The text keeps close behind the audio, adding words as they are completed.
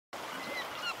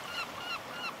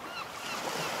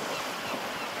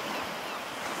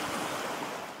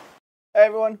Hey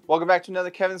everyone, welcome back to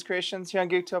another Kevin's Creations here on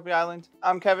Geektopia Island.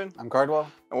 I'm Kevin. I'm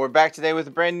Cardwell. And we're back today with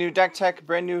a brand new deck tech,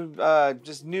 brand new,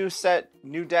 just new set,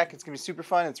 new deck. It's going to be super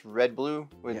fun. It's red-blue.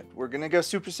 We're going to go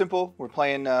super simple. We're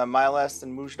playing Milest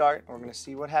and Moojdart. We're going to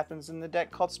see what happens in the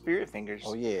deck called Spirit Fingers.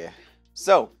 Oh yeah.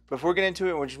 So, before we get into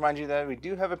it, we'll just remind you that we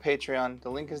do have a Patreon. The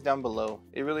link is down below.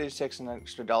 It really just takes an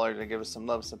extra $1 to give us some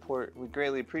love and support. We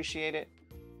greatly appreciate it.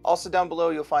 Also down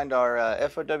below, you'll find our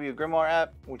FOW Grimoire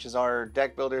app, which is our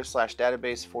deck builder /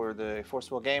 database for the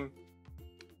Foresee game.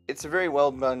 It's a very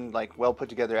well done, well put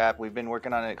together app. We've been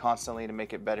working on it constantly to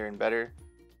make it better and better.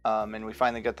 And we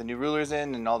finally got the new rulers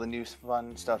in and all the new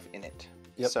fun stuff in it.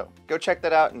 Yep. So go check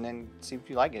that out and then see if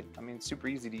you like it. I mean, it's super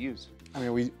easy to use. I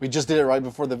mean, we just did it right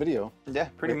before the video. Yeah,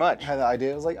 pretty much. Had the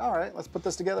idea. I was like, all right, let's put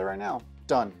this together right now.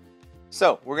 Done.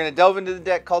 So we're going to delve into the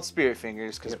deck called Spirit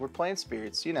Fingers because we're playing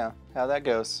spirits. You know how that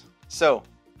goes. So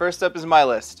first up is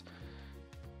Milest.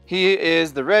 He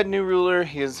is the red new ruler.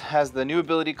 He has the new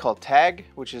ability called Tag,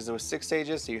 which is with 6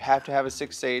 stages, so you have to have a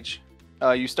 6 stage.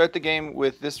 You start the game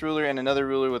with this ruler and another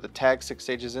ruler with a tag 6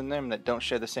 stages in them that don't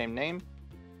share the same name,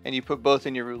 and you put both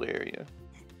in your ruler area.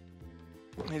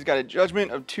 He's got a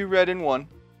judgment of 2 red and 1,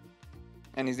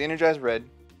 and he's energized red.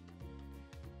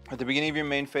 At the beginning of your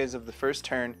main phase of the first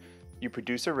turn, you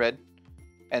produce a red,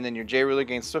 and then your J ruler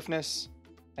gains swiftness,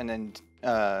 and then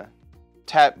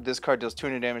tap, this card deals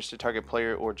 200 damage to target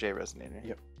player or J Resonator.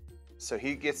 Yep. So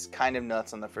he gets kind of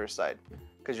nuts on the first side.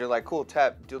 Because you're like, cool,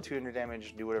 tap, deal 200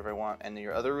 damage, do whatever I want. And then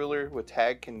your other ruler with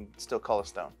tag can still call a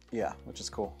stone. Yeah, which is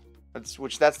cool.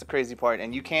 That's the crazy part.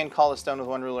 And you can call a stone with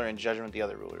one ruler and judgment the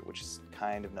other ruler, which is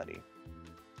kind of nutty.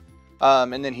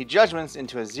 And then he judgments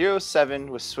into a 0/7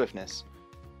 with swiftness.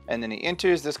 And then he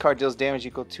enters, this card deals damage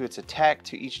equal to its attack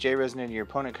to each J Resonator your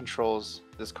opponent controls.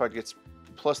 This card gets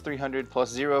plus 300 plus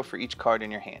 0 for each card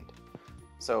in your hand.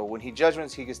 So when he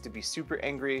judgments, he gets to be super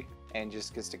angry and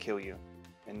just gets to kill you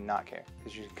and not care.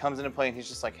 Because he comes into play and he's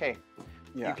just like, hey,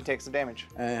 you can take some damage.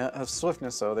 And it has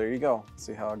swiftness, so there you go.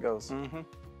 See how it goes. Mm-hmm.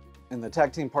 And the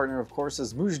tag team partner, of course,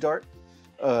 is Moojdart.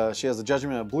 She has a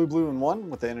judgment of blue, blue, and 1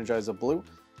 with the energize of blue.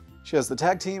 She has the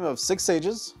tag team of 6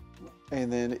 sages. And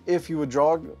then if you would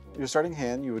draw your starting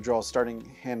hand, you would draw starting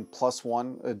hand plus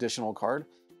 1 additional card.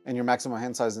 And your maximum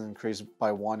hand size is increased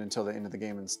by 1 until the end of the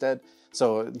game instead.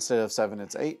 So instead of 7,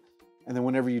 it's 8. And then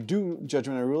whenever you do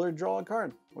Judgment a Ruler, draw a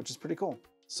card, which is pretty cool.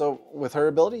 So with her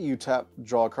ability, you tap,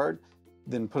 draw a card,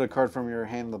 then put a card from your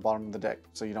hand in the bottom of the deck.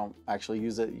 So you don't actually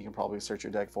use it. You can probably search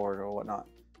your deck for it or whatnot.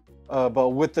 But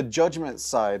with the Judgment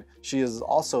side, she is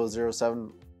also a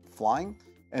 0/7 flying.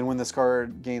 And when this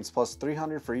card gains plus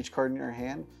 300 for each card in your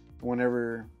hand,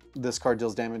 whenever this card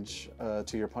deals damage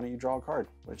to your opponent, you draw a card,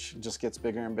 which just gets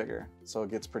bigger and bigger. So it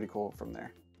gets pretty cool from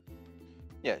there.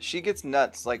 Yeah, she gets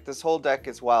nuts. Like, this whole deck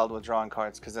is wild with drawing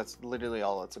cards because that's literally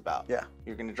all it's about. Yeah.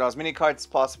 You're going to draw as many cards as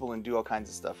possible and do all kinds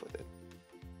of stuff with it.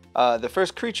 The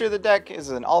first creature of the deck is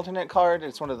an alternate card.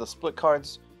 It's one of the split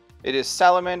cards. It is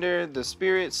Salamander, the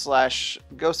spirit /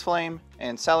 Ghostflame.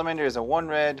 And Salamander is a 1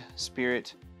 red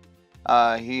spirit.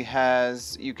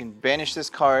 You can banish this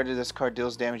card. This card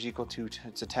deals damage equal to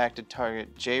its attack to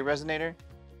target J Resonator.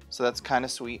 So that's kind of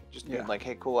sweet. Just being like,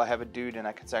 hey, cool, I have a dude and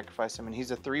I can sacrifice him. And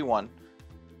he's a 3/1.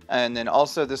 And then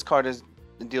also this card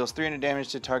deals 300 damage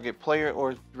to target player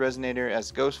or Resonator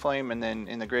as Ghostflame. And then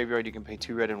in the graveyard, you can pay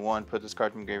 2 red and 1, put this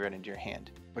card from graveyard into your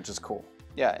hand. Which is cool.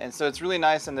 Yeah, and so it's really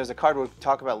nice. And there's a card we'll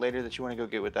talk about later that you want to go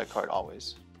get with that card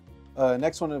always.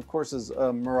 Next one, of course, is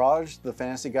Mirage, the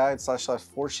fantasy guide /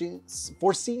 Foresee.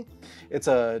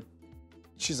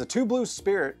 She's a 2 blue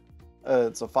spirit.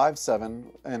 It's a 5/7,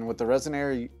 and with the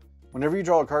Resonator, whenever you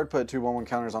draw a card, put 2 1/1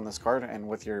 counters on this card, and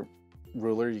with your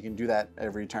ruler, you can do that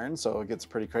every turn, so it gets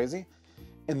pretty crazy.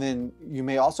 And then you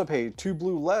may also pay 2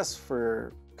 blue less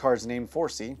for cards named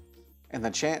Foresee, and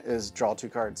the chant is draw 2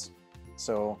 cards.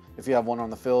 So if you have one on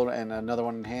the field and another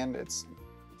one in hand, it's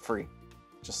free.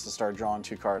 Just to start drawing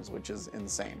 2 cards, which is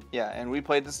insane. Yeah, and we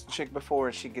played this chick before,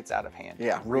 and she gets out of hand.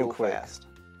 Yeah, real quick. Fast.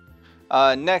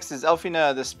 Next is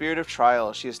Elfina, the Spirit of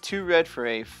Trial. She has 2 red for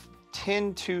a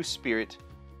 10/2 spirit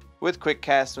with quick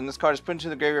cast. When this card is put into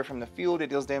the graveyard from the field, it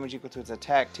deals damage equal to its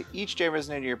attack to each J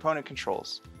Resonator your opponent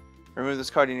controls. Remove this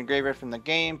card in your graveyard from the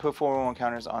game, put 4 1/1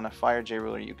 counters on a fire J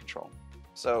ruler you control.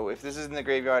 So if this is in the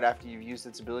graveyard after you've used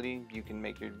its ability, you can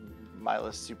make your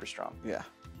Milest super strong. Yeah.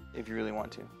 If you really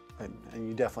want to. And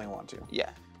you definitely want to.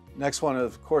 Yeah. Next one,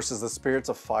 of course, is the Spirits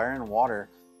of Fire and Water.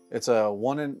 It's a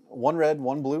 1 red,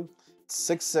 1 blue. It's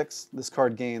 6/6. This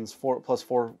card gains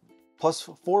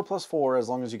 4+4 as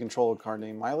long as you control a card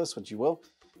named Milest, which you will.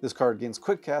 This card gains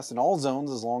quick cast in all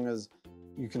zones as long as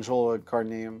you control a card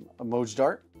named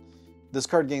Moojdart. This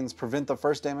card gains prevent the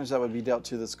first damage that would be dealt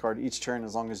to this card each turn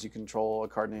as long as you control a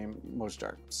card named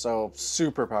Moojdart. So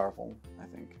super powerful, I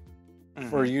think.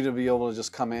 For you to be able to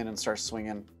just come in and start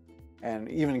swinging and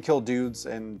even kill dudes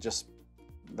and just,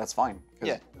 that's fine.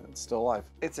 Yeah. It's still alive.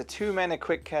 It's a 2-mana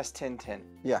quick cast 10/10.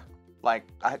 Yeah. Like,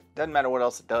 doesn't matter what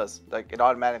else it does. Like, it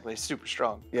automatically is super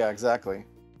strong. Yeah, exactly.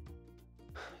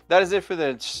 That is it for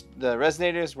the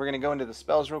Resonators. We're going to go into the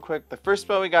spells real quick. The first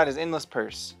spell we got is Endless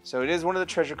Purse. So it is one of the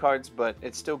treasure cards, but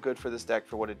it's still good for this deck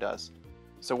for what it does.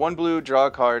 So 1 blue, draw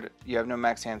a card. You have no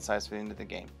max hand size for the end of the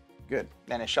game. Good.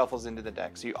 And it shuffles into the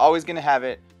deck. So you're always going to have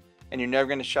it, and you're never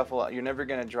going to shuffle out. You're never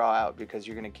going to draw out because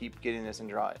you're going to keep getting this and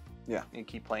draw it. Yeah. And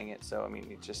keep playing it. So, I mean,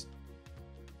 you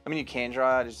can draw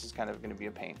out. It's just kind of going to be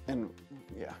a pain. And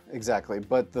yeah, exactly.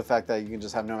 But the fact that you can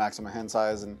just have no maximum hand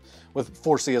size, and with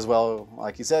Foresee as well,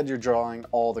 like you said, you're drawing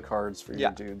all the cards for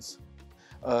your dudes.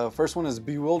 First one is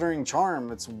Bewildering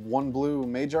Charm. It's 1 blue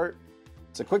mage art.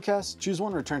 It's a quick cast. Choose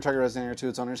one, return target Resonator to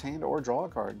its owner's hand, or draw a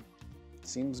card.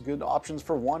 Seems good options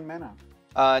for 1 mana.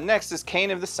 Next is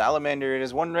Cane of the Salamander. It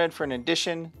is 1 red for an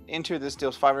addition. Enter this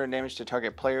deals 500 damage to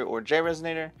target player or J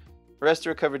Resonator. Rest to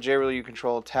recover J ruler you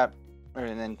control. Tap,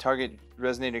 and then target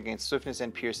Resonator gains swiftness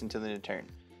and pierce until the end of turn.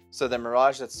 So the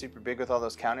Mirage that's super big with all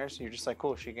those counters, you're just like,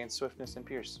 cool, she gains swiftness and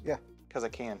pierce. Yeah. Because I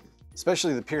can.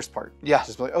 Especially the pierce part. Yeah.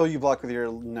 Just like, oh, you block with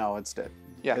your, no, it's dead.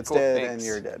 Yeah, it's cool, dead thanks. and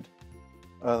you're dead.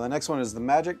 The next one is the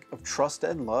Magic of Trust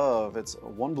and Love. It's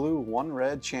 1 blue, 1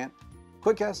 red chant.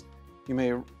 Quick cast. You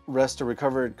may rest a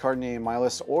recovered card named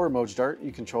Milest or Moojdart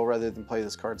you control rather than play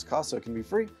this card's cost, so it can be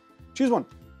free. Choose one.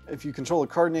 If you control a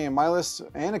card named Milest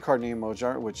and a card named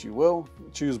Moojdart, which you will,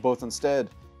 choose both instead.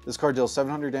 This card deals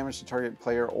 700 damage to target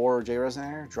player or J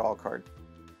Resonator. Draw a card.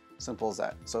 Simple as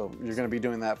that. So you're going to be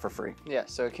doing that for free. Yeah,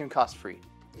 so it can cost free.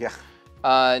 Yeah.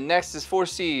 Next is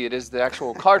Foresee. It is the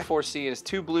actual card Foresee. It is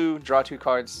 2 blue, draw 2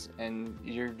 cards, and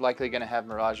you're likely going to have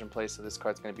Mirage in place, so this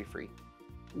card's going to be free.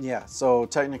 Yeah, so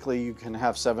technically you can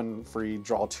have 7 free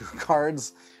draw 2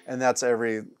 cards, and that's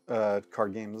every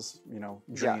card game's, dream.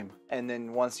 Yeah. And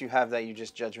then once you have that, you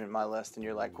just Judgment Milest, and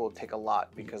you're like, cool, take a lot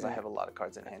because I have a lot of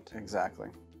cards in hand. Exactly.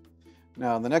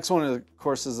 Now the next one, of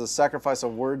course, is the Sacrifice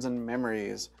of Words and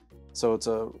Memories. So it's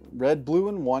a red, blue,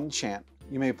 and 1 chant.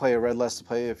 You may play a red less to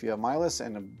play if you have Milest,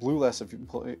 and a blue less if you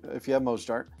have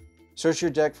Moojdart. Search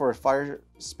your deck for a Fire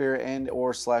Spirit and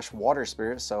or / Water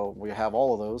Spirit, so we have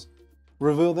all of those.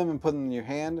 Reveal them and put them in your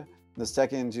hand, then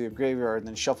stack it into your graveyard,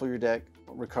 then shuffle your deck,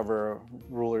 recover a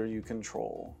ruler you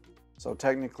control. So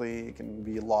technically it can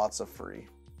be lots of free.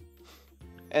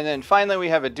 And then finally we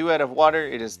have A Duet of Water.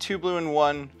 It is 2 blue and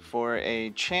 1 for a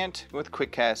chant with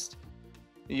quick cast.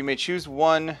 You may choose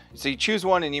one, so you choose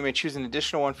one and you may choose an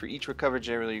additional one for each recovered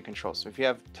J ruler you control. So if you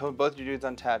have both your dudes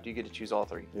untapped, you get to choose all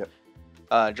 3. Yep.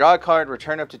 Draw a card,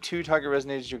 return up to 2 target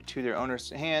Resonators to their owner's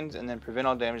hands, and then prevent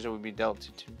all damage that would be dealt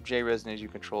to J Resonators you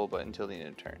control, but until the end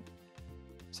of turn.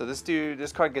 So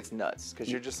this card gets nuts,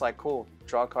 because you're just like, cool,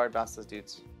 draw a card, bounce those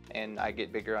dudes, and I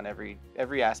get bigger on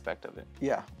every aspect of it.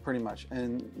 Yeah, pretty much.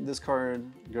 And this card,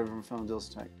 Government Film deals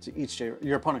attack to each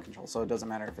your opponent controls, so it doesn't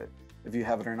matter if you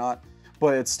have it or not,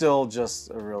 but it's still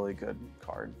just a really good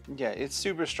card. Yeah, it's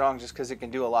super strong just because it can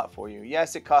do a lot for you.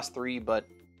 Yes, it costs 3, but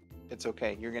it's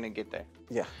okay. You're going to get there.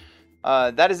 Yeah.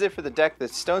 That is it for the deck. The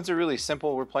stones are really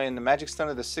simple. We're playing the Magic Stone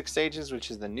of the 6 Sages,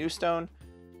 which is the new stone.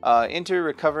 Enter,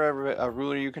 recover a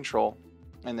ruler you control,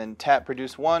 and then tap,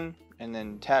 produce 1, and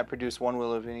then tap, produce 1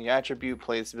 will of any attribute.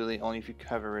 Play this ability only if you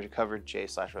recover J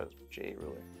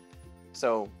ruler.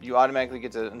 So you automatically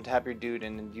get to untap your dude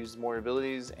and then use more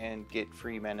abilities and get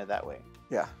free mana that way.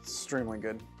 Yeah, extremely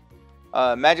good.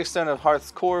 Magic Stone of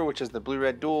Hearth's core, which is the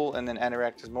blue-red dual, and then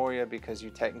Attoractia's Memoria because you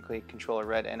technically control a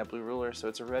red and a blue ruler, so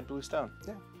it's a red-blue stone.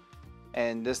 Yeah.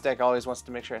 And this deck always wants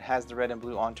to make sure it has the red and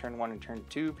blue on turn 1 and turn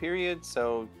 2, period,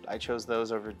 so I chose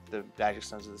those over the Magic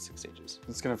Stones of the 6 Sages.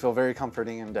 It's going to feel very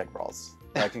comforting in deck brawls.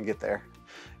 I can get there.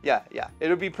 Yeah.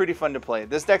 It'll be pretty fun to play.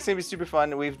 This deck's going to be super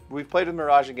fun. We've played with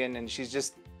Mirage again, and she's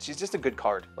just a good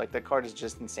card. Like, that card is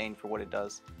just insane for what it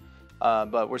does.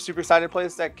 But we're super excited to play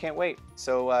this deck. Can't wait.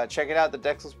 So check it out. The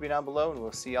decks will be down below, and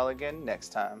we'll see y'all again next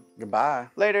time. Goodbye.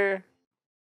 Later.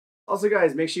 Also,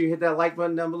 guys, make sure you hit that like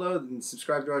button down below and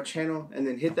subscribe to our channel, and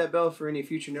then hit that bell for any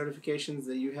future notifications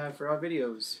that you have for our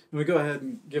videos. And we go ahead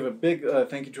and give a big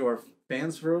thank you to our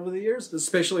fans for over the years,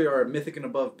 especially our Mythic and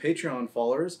Above Patreon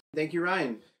followers. Thank you,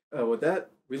 Ryan. With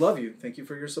that, we love you. Thank you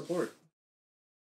for your support.